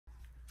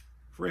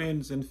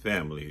Friends and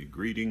family,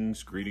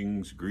 greetings,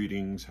 greetings,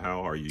 greetings.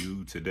 How are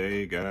you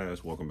today,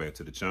 guys? Welcome back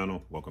to the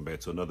channel. Welcome back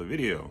to another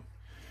video.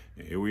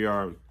 And here we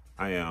are.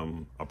 I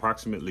am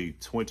approximately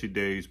 20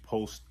 days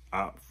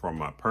post-op from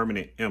my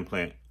permanent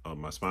implant of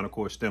my spinal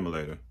cord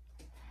stimulator.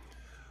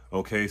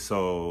 Okay,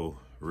 so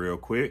real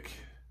quick,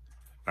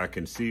 I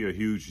can see a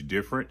huge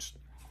difference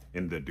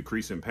in the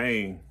decrease in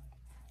pain.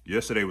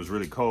 Yesterday was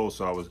really cold,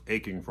 so I was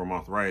aching from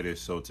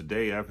arthritis. So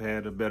today I've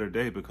had a better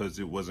day because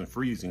it wasn't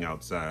freezing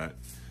outside.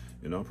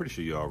 You know, I'm pretty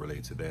sure you all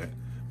relate to that.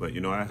 But,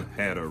 you know, I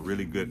had a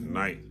really good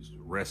night's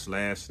rest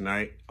last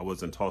night. I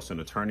wasn't tossing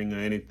or turning or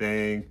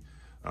anything.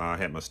 I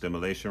had my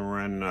stimulation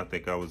running. I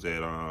think I was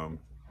at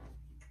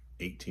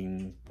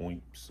 18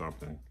 point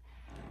something.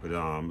 But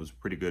it was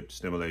pretty good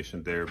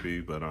stimulation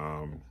therapy. But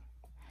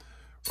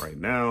right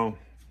now,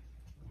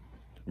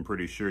 I'm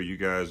pretty sure you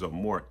guys are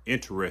more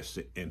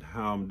interested in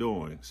how I'm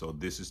doing. So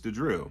this is the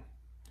drill.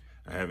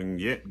 I haven't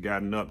yet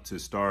gotten up to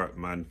start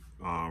my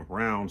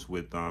rounds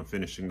with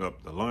finishing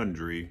up the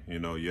laundry. You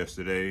know,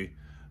 yesterday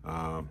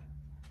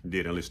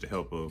did enlist the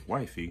help of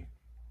wifey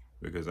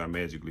because I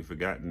magically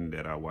forgotten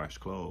that I washed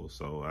clothes.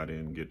 So I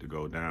didn't get to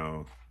go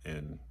down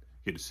and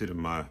get to sit in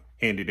my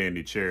handy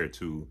dandy chair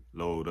to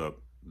load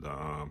up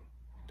the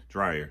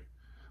dryer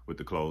with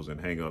the clothes and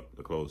hang up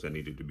the clothes that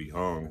needed to be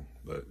hung.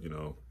 But, you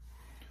know,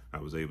 I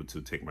was able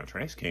to take my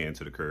trash can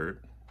to the curb,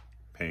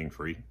 paying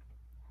free.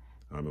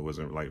 It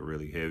wasn't like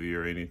really heavy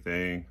or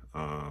anything.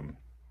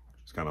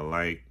 It's kind of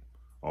light.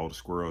 All the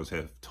squirrels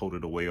have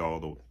toted away all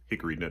the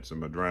hickory nuts in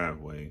my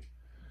driveway.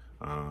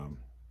 And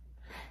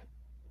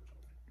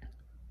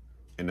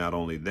not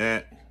only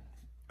that,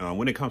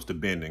 when it comes to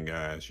bending,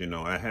 guys, you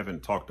know, I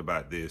haven't talked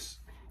about this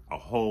a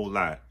whole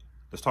lot.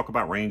 Let's talk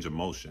about range of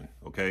motion,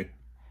 okay?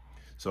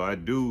 So I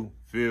do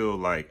feel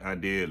like I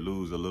did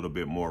lose a little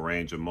bit more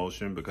range of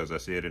motion because I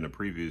said in a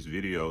previous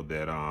video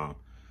that I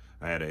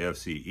had a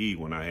FCE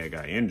when I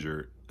got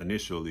injured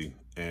initially,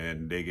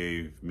 and they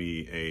gave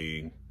me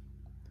a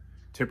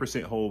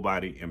 10% whole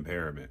body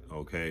impairment,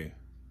 okay?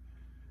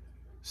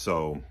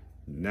 So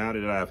now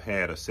that I've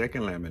had a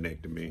second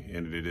laminectomy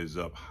and it is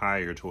up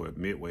higher toward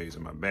midways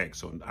in my back,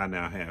 so I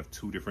now have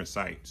two different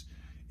sites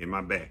in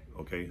my back,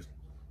 okay?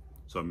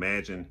 So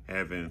imagine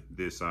having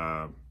this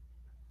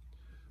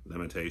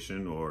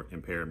limitation or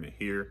impairment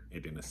here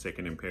and then a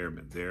second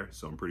impairment there.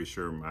 So I'm pretty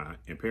sure my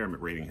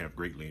impairment rating have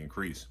greatly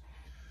increased.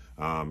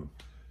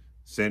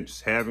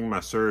 Since having my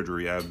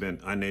surgery, I've been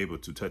unable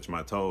to touch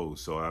my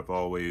toes. So I've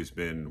always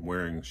been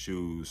wearing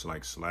shoes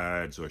like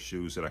slides or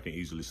shoes that I can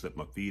easily slip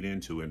my feet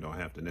into and don't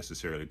have to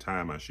necessarily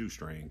tie my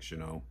shoestrings, you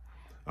know.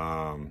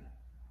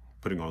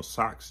 Putting on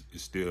socks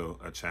is still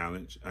a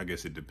challenge. I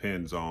guess it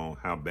depends on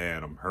how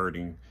bad I'm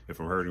hurting. If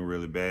I'm hurting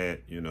really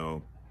bad, you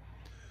know,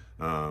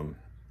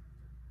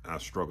 I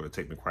struggle to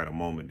take me quite a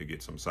moment to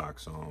get some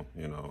socks on,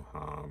 you know.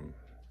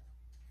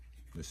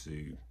 Let's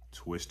see,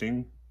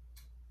 twisting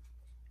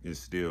is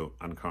still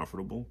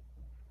uncomfortable.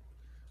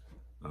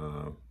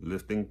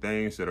 Lifting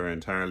things that are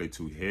entirely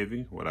too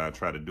heavy, what I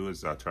try to do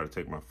is I try to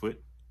take my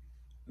foot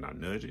and I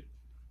nudge it.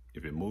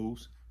 If it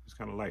moves, it's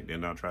kind of light.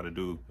 Then I'll try to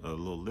do a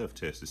little lift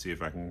test to see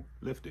if I can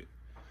lift it.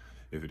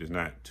 If it is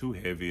not too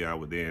heavy, I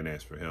would then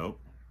ask for help.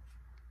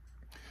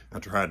 I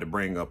tried to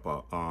bring up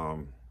a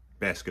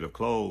basket of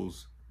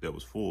clothes that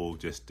was full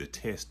just to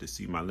test to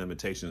see my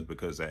limitations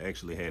because I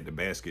actually had the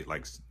basket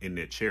like in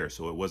that chair.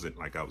 So it wasn't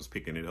like I was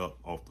picking it up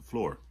off the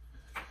floor.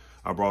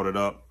 I brought it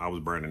up, I was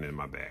burning in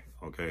my back,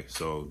 okay?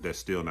 So that's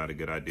still not a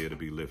good idea to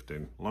be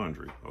lifting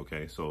laundry,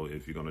 okay? So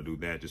if you're gonna do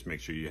that, just make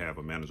sure you have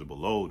a manageable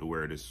load to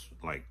where it is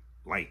like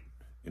light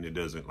and it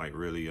doesn't like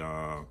really,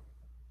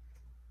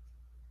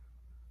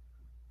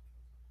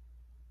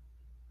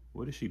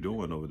 what is she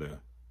doing over there?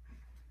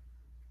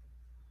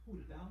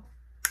 Hold it down.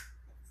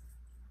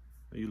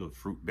 You little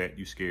fruit bat,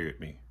 you scared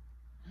me.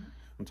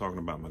 I'm talking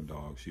about my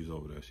dog. She's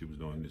over there. She was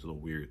doing this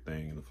little weird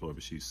thing in the floor,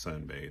 but she's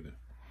sunbathing.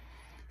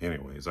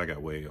 Anyways, I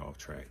got way off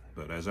track.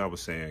 But as I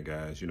was saying,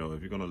 guys, you know,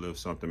 if you're going to lift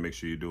something, make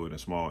sure you do it in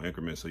small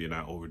increments so you're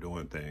not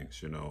overdoing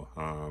things, you know.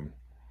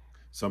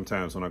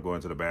 Sometimes when I go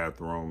into the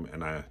bathroom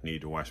and I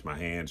need to wash my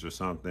hands or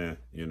something,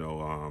 you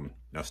know,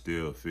 I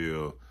still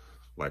feel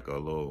like a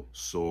little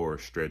sore,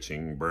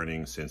 stretching,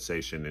 burning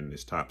sensation in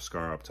this top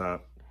scar up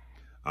top.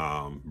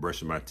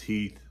 Brushing my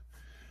teeth.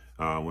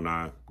 When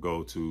I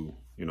go to,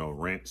 you know,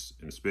 rinse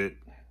and spit,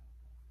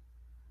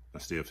 I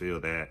still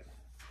feel that.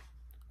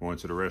 Going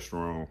to the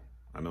restroom,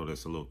 I know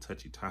that's a little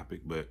touchy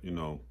topic, but, you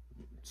know,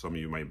 some of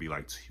you might be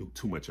like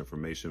too much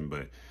information,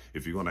 but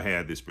if you're going to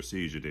have this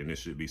procedure, then this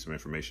should be some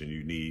information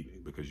you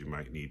need because you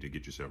might need to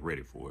get yourself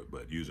ready for it.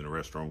 But using the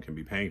restroom can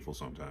be painful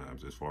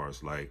sometimes as far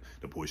as like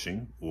the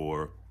pushing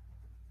or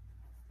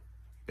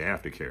the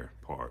aftercare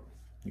part.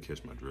 You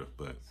catch my drift,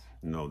 but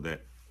you know,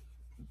 that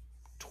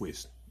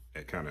twist,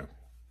 that kind of,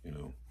 you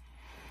know,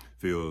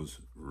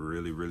 feels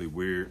really, really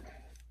weird.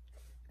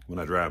 When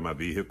I drive my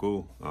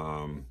vehicle,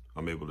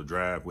 I'm able to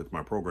drive with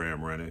my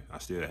program running. I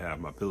still have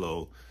my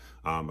pillow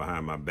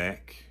behind my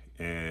back,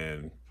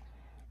 and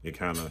it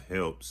kind of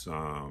helps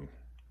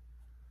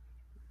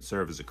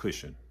serve as a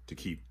cushion to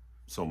keep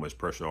so much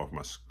pressure off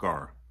my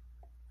scar.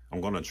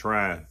 I'm gonna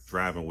try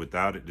driving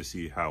without it to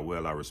see how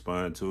well I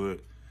respond to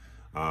it.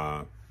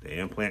 The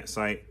implant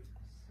site,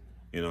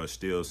 you know, it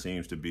still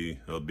seems to be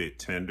a bit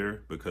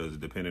tender because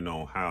depending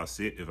on how I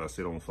sit, if I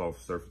sit on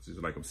soft surfaces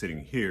like I'm sitting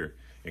here,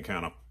 it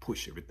kind of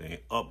push everything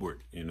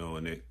upward, you know,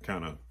 and it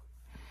kind of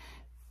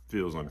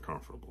feels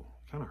uncomfortable.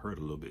 Kind of hurt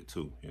a little bit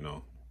too, you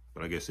know,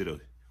 but I guess it'll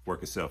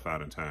work itself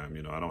out in time.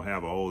 You know, I don't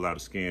have a whole lot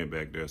of skin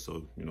back there,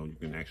 so, you know, you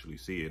can actually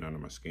see it under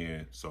my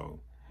skin. So,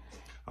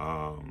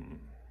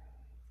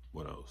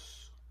 what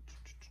else?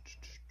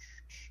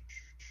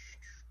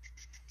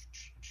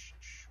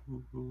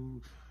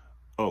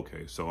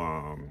 Okay,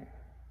 so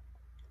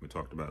we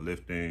talked about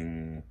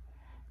lifting,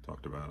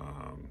 talked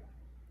about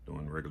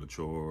doing regular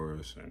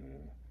chores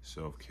and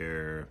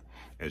self-care.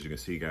 As you can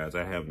see, guys,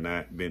 I have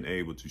not been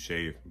able to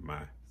shave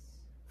my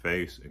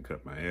face and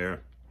cut my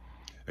hair.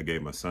 I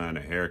gave my son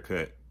a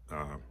haircut,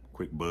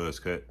 quick buzz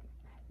cut,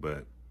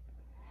 but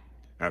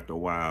after a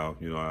while,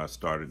 you know, I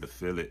started to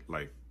feel it,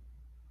 like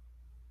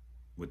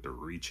with the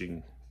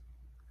reaching.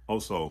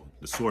 Also,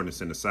 the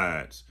soreness in the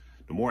sides.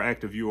 The more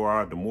active you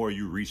are, the more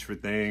you reach for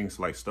things,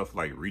 like stuff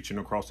like reaching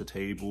across the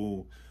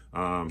table,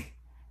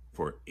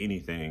 for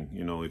anything.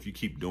 You know, if you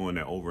keep doing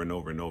that over and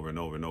over and over and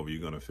over and over,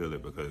 you're gonna feel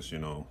it because, you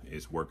know,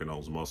 it's working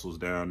those muscles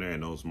down there,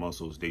 and those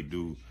muscles, they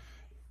do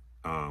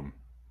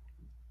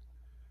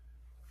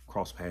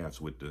cross paths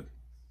with the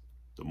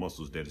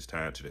muscles that is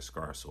tied to the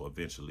scar. So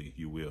eventually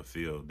you will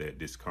feel that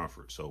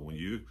discomfort. So when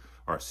you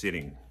are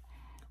sitting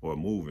or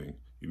moving,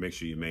 you make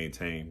sure you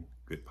maintain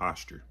good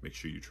posture. Make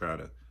sure you try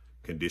to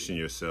condition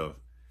yourself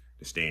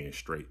to stand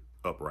straight,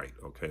 upright,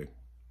 okay?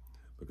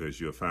 Because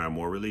you'll find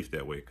more relief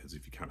that way, because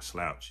if you kind of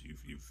slouch,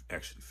 you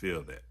actually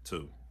feel that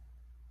too.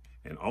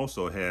 And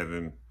also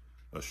having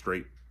a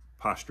straight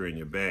posture in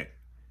your back,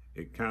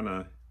 it kind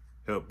of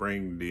help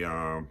bring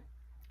the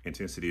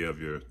intensity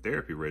of your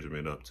therapy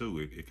regimen up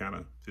too. It kind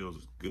of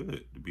feels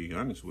good, to be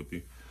honest with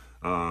you.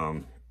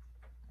 I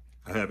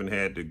haven't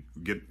had to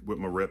get with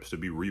my reps to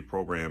be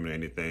reprogrammed or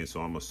anything,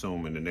 so I'm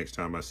assuming the next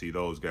time I see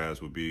those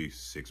guys will be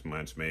 6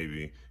 months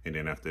maybe, and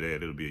then after that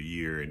it'll be a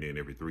year, and then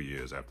every 3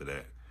 years after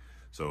that.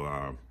 So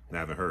I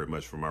haven't heard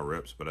much from my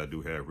reps, but I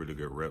do have really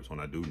good reps. When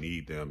I do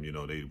need them, you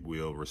know, they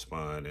will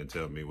respond and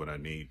tell me what I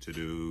need to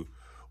do,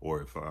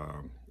 or if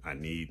I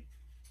need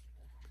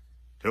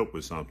help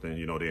with something,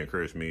 you know, they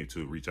encourage me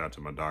to reach out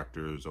to my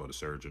doctors or the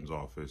surgeon's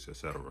office,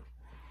 etc.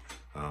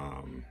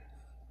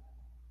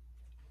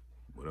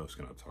 What else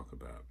can I talk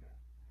about?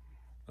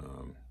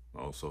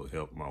 Also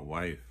helped my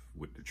wife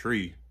with the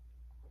tree.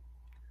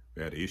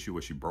 We had an issue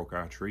where she broke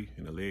our tree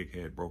and the leg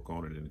had broke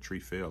on it and the tree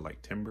fell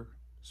like timber.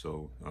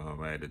 So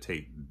I had to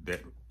take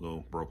that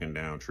little broken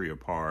down tree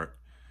apart,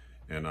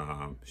 and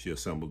she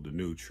assembled the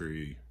new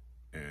tree,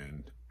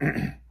 and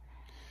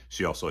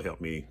she also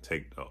helped me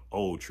take the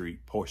old tree,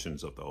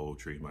 portions of the old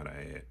tree might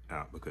I add,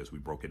 out, because we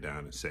broke it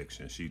down in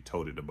sections. She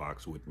toted the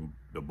box with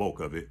the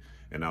bulk of it,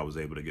 and I was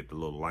able to get the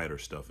little lighter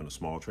stuff in a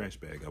small trash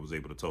bag. I was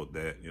able to tote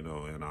that, you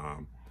know, and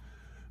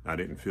I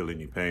didn't feel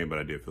any pain, but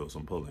I did feel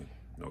some pulling,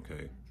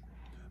 okay?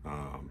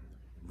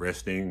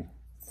 Resting.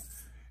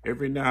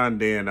 Every now and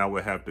then I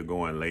would have to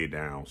go and lay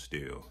down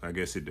still. I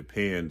guess it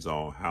depends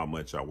on how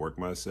much I work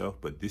myself,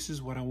 but this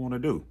is what I want to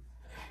do.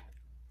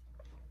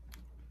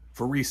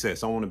 For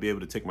recess, I want to be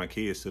able to take my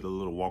kids to the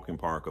little walking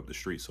park up the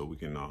street so we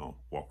can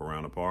walk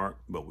around the park.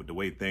 But with the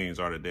way things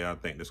are today, I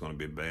think that's going to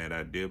be a bad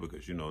idea,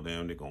 because, you know,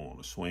 they're going on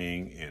a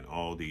swing and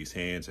all these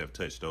hands have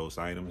touched those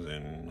items,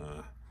 and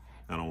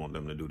I don't want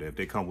them to do that. If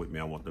they come with me,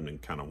 I want them to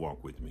kind of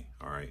walk with me,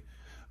 all right?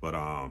 But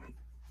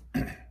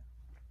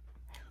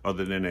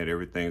other than that,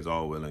 everything's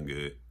all well and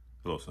good.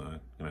 Hello,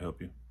 son. Can I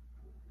help you?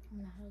 I'm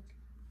gonna hug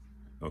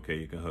you. Okay,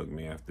 you can hug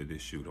me after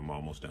this shoot. I'm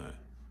almost done.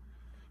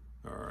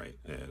 All right,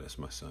 yeah, that's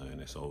my son.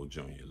 That's old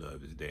Junior.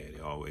 Love his daddy.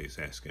 Always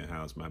asking,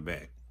 how's my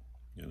back?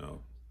 You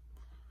know,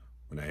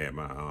 when I had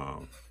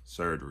my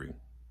surgery,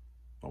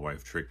 my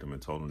wife tricked him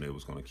and told him they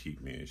was going to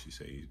keep me, and she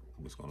said he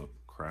was going to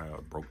cry. I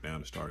broke down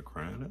and started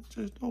crying. I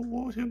just don't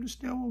want him to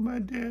stay with my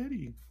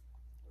daddy.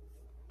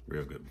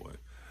 Real good boy.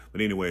 But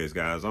anyways,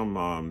 guys,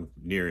 I'm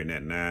nearing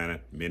that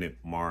 9-minute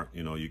mark.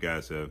 You know, you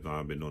guys have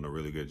been doing a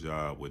really good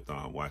job with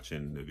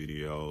watching the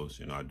videos.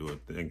 You know, I do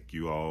thank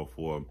you all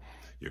for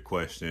your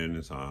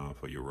questions,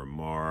 for your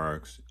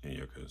remarks and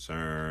your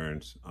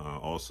concerns.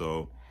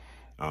 Also,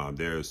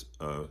 there's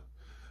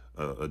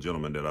a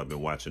gentleman that I've been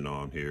watching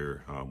on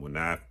here. When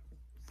I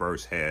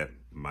first had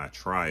my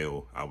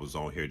trial, I was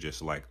on here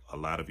just like a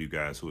lot of you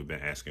guys who have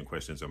been asking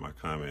questions in my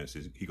comments.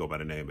 He go by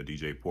the name of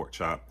DJ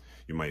Porkchop.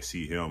 You might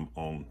see him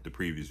on the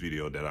previous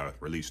video that I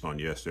released on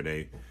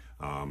yesterday.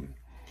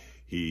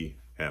 He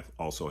have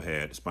also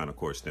had spinal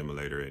cord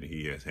stimulator, and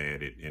he has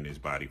had it in his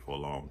body for a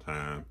long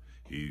time.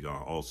 He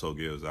also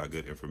gives out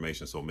good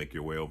information, so make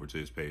your way over to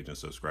his page and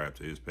subscribe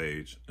to his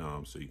page,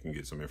 so you can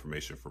get some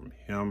information from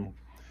him,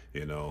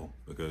 you know,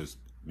 because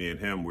me and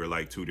him, we're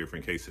like two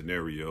different case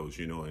scenarios.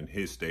 You know, in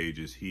his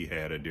stages, he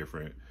had a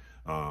different,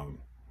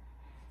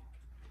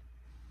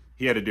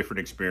 he had a different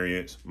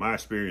experience. My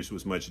experience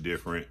was much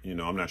different. You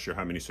know, I'm not sure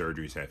how many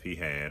surgeries have he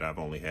had. I've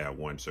only had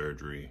one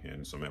surgery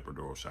and some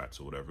epidural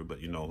shots or whatever.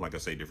 But, you know, like I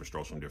say, different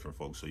strokes from different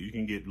folks. So you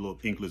can get little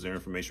inklets of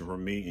information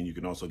from me, and you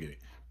can also get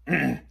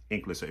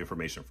inklets of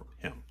information from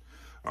him.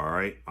 All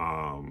right.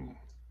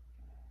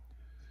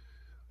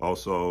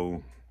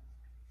 Also,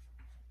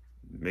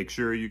 make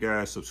sure you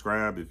guys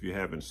subscribe if you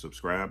haven't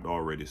subscribed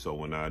already. So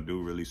when I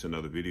do release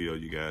another video,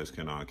 you guys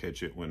can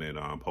catch it when it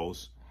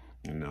posts.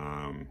 And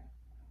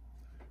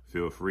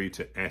feel free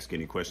to ask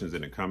any questions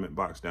in the comment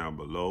box down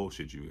below,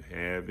 should you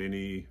have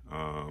any,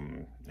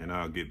 and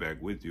I'll get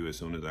back with you as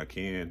soon as I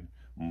can.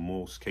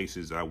 Most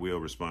cases I will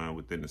respond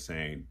within the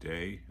same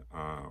day.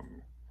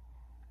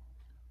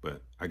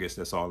 But I guess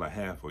that's all I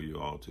have for you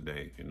all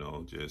today. You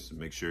know, just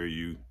make sure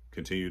you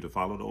continue to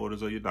follow the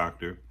orders of your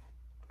doctor.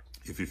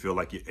 If you feel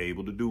like you're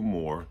able to do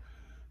more,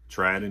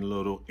 try it in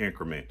little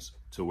increments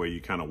to where you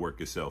kind of work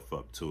yourself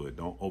up to it.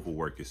 Don't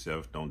overwork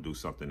yourself. Don't do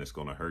something that's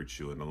going to hurt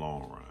you in the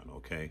long run,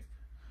 okay?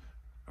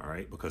 All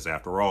right, because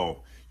after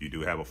all, you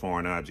do have a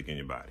foreign object in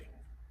your body.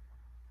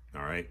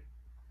 All right,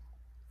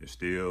 there's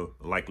still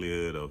a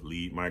likelihood of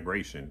lead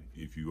migration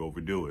if you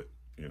overdo it,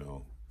 you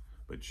know,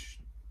 but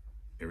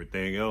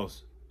everything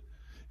else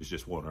is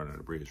just water under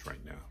the bridge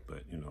right now.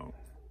 But, you know,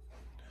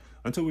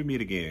 until we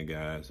meet again,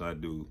 guys, I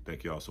do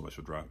thank you all so much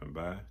for dropping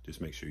by. Just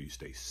make sure you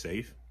stay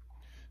safe,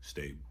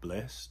 stay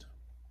blessed,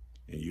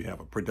 and you have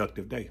a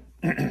productive day.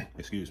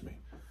 Excuse me.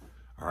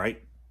 All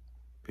right,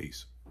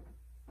 peace.